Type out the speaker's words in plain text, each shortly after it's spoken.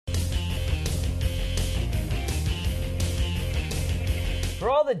For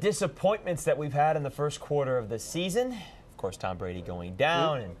all the disappointments that we've had in the first quarter of the season, of course, Tom Brady going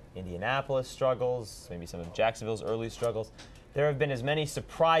down and Indianapolis struggles, maybe some of Jacksonville's early struggles, there have been as many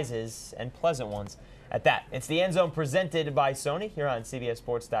surprises and pleasant ones at that. It's the Endzone presented by Sony here on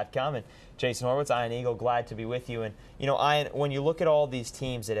CBSSports.com. And Jason Horowitz, Ian Eagle, glad to be with you. And, you know, Ian, when you look at all these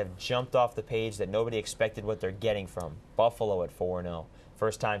teams that have jumped off the page that nobody expected what they're getting from, Buffalo at 4-0,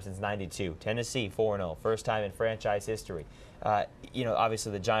 first time since '92. Tennessee 4-0, first time in franchise history. You know,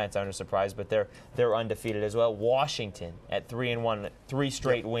 obviously the Giants aren't a surprise, but they're undefeated as well. Washington at 3-1, 3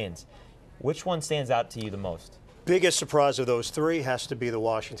 straight wins. Which one stands out to you the most? Biggest surprise of those three has to be the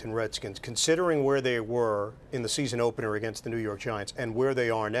Washington Redskins, considering where they were in the season opener against the New York Giants and where they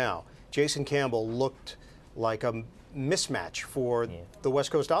are now. Jason Campbell looked like a mismatch for the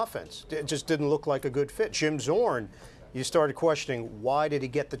West Coast offense. It just didn't look like a good fit. Jim Zorn, you started questioning, why did he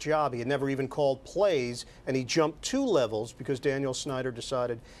get the job? He had never even called plays, and he jumped 2 levels because Daniel Snyder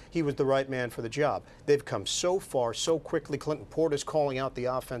decided he was the right man for the job. They've come so far, so quickly. Clinton Portis calling out the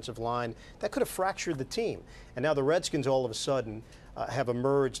offensive line. That could have fractured the team. And now the Redskins all of a sudden have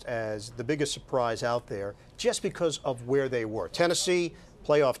emerged as the biggest surprise out there just because of where they were. Tennessee,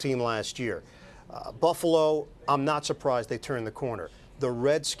 playoff team last year. Buffalo, I'm not surprised they turned the corner. The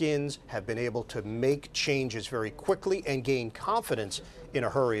Redskins have been able to make changes very quickly and gain confidence in a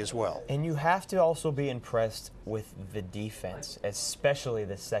hurry as well. And you have to also be impressed with the defense, especially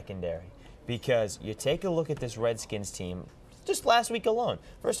the secondary, because you take a look at this Redskins team just last week alone.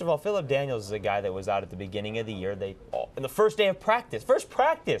 First of all, Philip Daniels is a guy that was out at the beginning of the year. In the first day of practice, first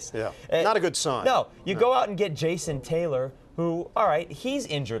practice. Yeah, not a good sign. No, you go out and get Jason Taylor, who, all right, he's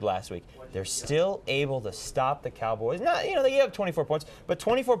injured last week. They're still able to stop the Cowboys. Not, you know, they gave up 24 points, but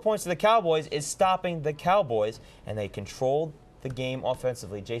 24 points to the Cowboys is stopping the Cowboys, and they controlled the game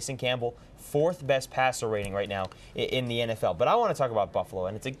offensively. Jason Campbell, 4th best passer rating right now in the NFL. But I want to talk about Buffalo,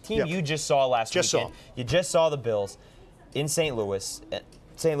 and it's a team you just saw last weekend. You just saw the Bills in St. Louis.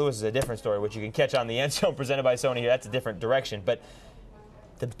 St. Louis is a different story, which you can catch on the Endzone presented by Sony here. That's a different direction. But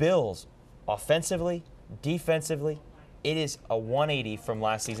the Bills, offensively, defensively, it is a 180 from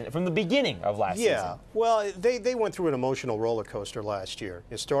last season, from the beginning of last season. Yeah, well, they went through an emotional roller coaster last year,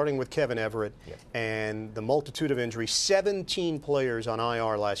 starting with Kevin Everett and the multitude of injuries. 17 players on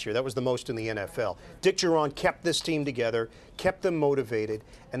IR last year. That was the most in the NFL. Dick Duron kept this team together, kept them motivated,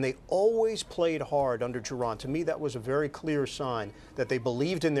 and they always played hard under Duron. To me, that was a very clear sign that they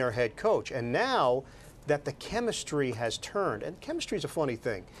believed in their head coach. And now that the chemistry has turned, and chemistry is a funny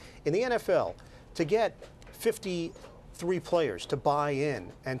thing. In the NFL, to get 53 players to buy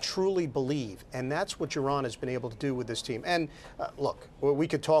in and truly believe, and that's what Duron has been able to do with this team. And look, we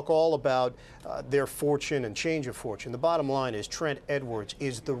could talk all about their fortune and change of fortune. The bottom line is Trent Edwards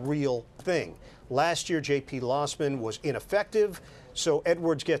is the real thing. Last year, J.P. Lossman was ineffective, so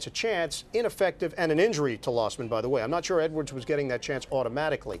Edwards gets a chance, ineffective, and an injury to Lossman, by the way. I'm not sure Edwards was getting that chance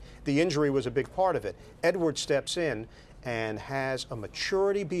automatically. The injury was a big part of it. Edwards steps in and has a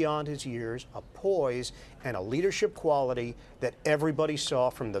maturity beyond his years, a poise, and a leadership quality that everybody saw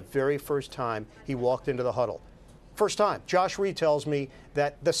from the very first time he walked into the huddle. First time. Josh Reed tells me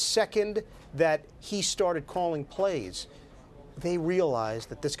that the second that he started calling plays, they realized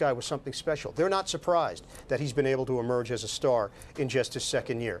that this guy was something special. They're not surprised that he's been able to emerge as a star in just his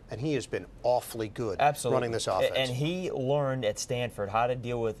second year, and he has been awfully good running this offense. And he learned at Stanford how to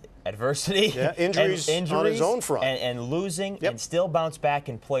deal with adversity, injuries on his own front, and losing, and still bounce back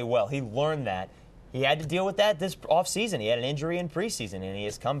and play well. He learned that. He had to deal with that this offseason. He had an injury in preseason, and he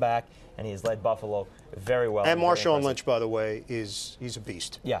has come back, and he has led Buffalo very well. And Marshawn Lynch, by the way, he's a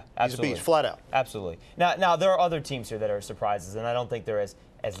beast. Yeah, absolutely. He's a beast, flat out. Absolutely. Now there are other teams here that are surprises, and I don't think they're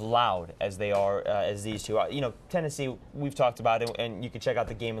as loud as they are as these two. You know, Tennessee, we've talked about it, and you can check out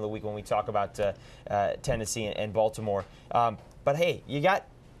the game of the week when we talk about Tennessee and Baltimore. But hey, you got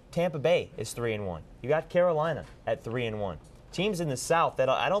Tampa Bay is 3-1. You got Carolina at 3-1. Teams in the South that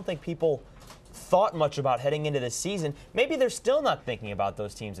I don't think people thought much about heading into this season. Maybe they're still not thinking about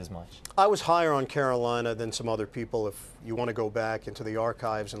those teams as much. I was higher on Carolina than some other people. If you want to go back into the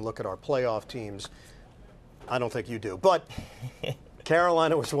archives and look at our playoff teams, I don't think you do. But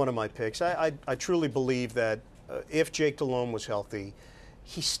Carolina was one of my picks. I truly believe that if Jake Delhomme was healthy,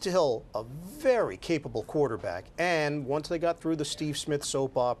 he's still a very capable quarterback. And once they got through the Steve Smith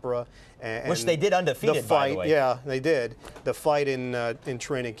soap opera, which they did undefeated, by the way. Yeah, they did. The fight in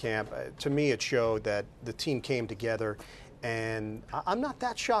training camp, to me, it showed that the team came together. And I'm not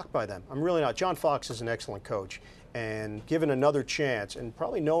that shocked by them. I'm really not. John Fox is an excellent coach. And given another chance, and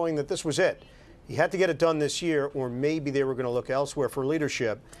probably knowing that this was it, he had to get it done this year, or maybe they were going to look elsewhere for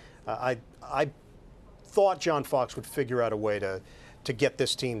leadership. I thought John Fox would figure out a way to to get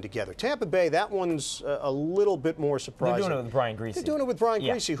this team together. Tampa Bay, that one's a little bit more surprising. They're doing it with Brian Griese. They're doing it with Brian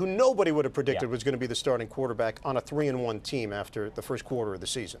Griese, who nobody would have predicted was going to be the starting quarterback on a 3-1 team after the first quarter of the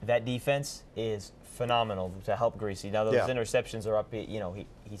season. That defense is phenomenal to help Griese. Now, those interceptions are up.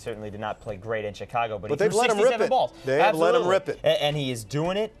 He certainly did not play great in Chicago, but he they've threw let him 67 rip it. balls. They have let him rip it. And he is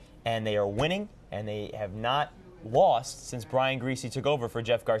doing it, and they are winning, and they have not lost since Brian Griese took over for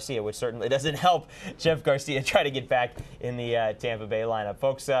Jeff Garcia, which certainly doesn't help Jeff Garcia try to get back in the Tampa Bay lineup.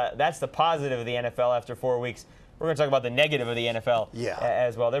 Folks, that's the positive of the NFL after 4 weeks. We're going to talk about the negative of the NFL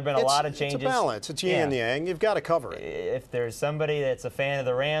as well. There have been a lot of changes. It's a balance. It's yin and yang. You've got to cover it. If there's somebody that's a fan of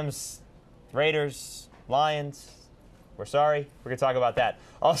the Rams, Raiders, Lions, we're sorry. We're going to talk about that.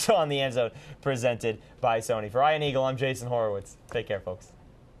 Also on the Endzone, presented by Sony. For Ian Eagle, I'm Jason Horowitz. Take care, folks.